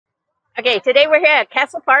Okay, today we're here at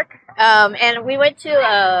Castle Park, and we went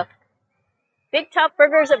to Big Top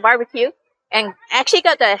Burgers and Barbecue, and actually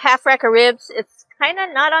got the half rack of ribs. It's kind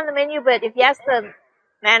of not on the menu, but if you ask the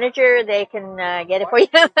manager, they can get it for you.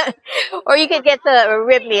 Or you could get the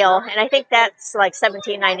rib meal, and I think that's like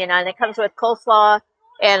 $17.99. It comes with coleslaw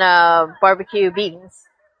and barbecue beans.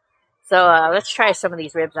 So let's try some of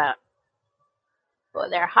these ribs out. Oh,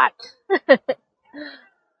 they're hot.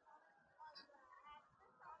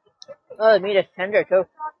 Oh, the meat is tender too.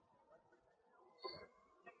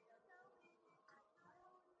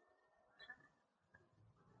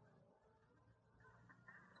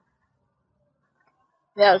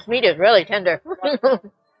 Yeah, this meat is really tender.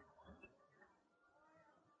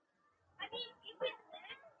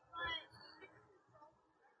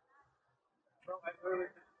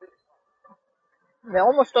 They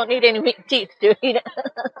almost don't need any meat teeth to eat it.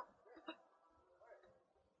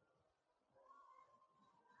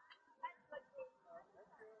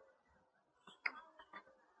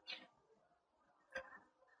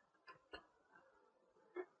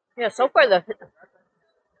 Yeah, so far the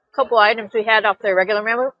couple items we had off their regular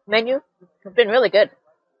menu have been really good.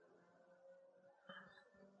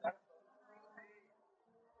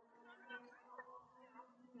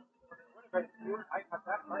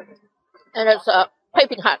 And it's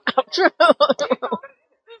piping hot.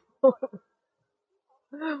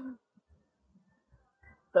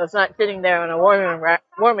 So it's not sitting there on a warming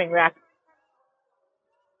rack.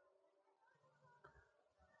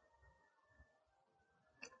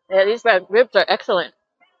 Yeah, these ribs are excellent.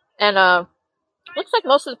 And looks like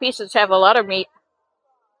most of the pieces have a lot of meat.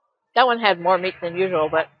 That one had more meat than usual,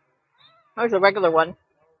 but there's a regular one.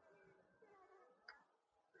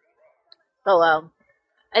 So I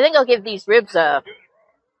think I'll give these ribs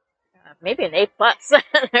maybe an A+.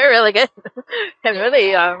 They're really good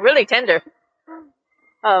and really tender.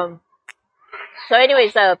 So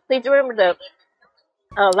anyways, please remember to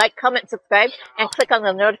like, comment, subscribe, and click on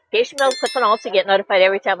the notification bell. Click on all to get notified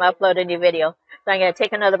every time I upload a new video. So I'm going to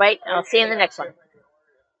take another bite, and I'll see you in the next one.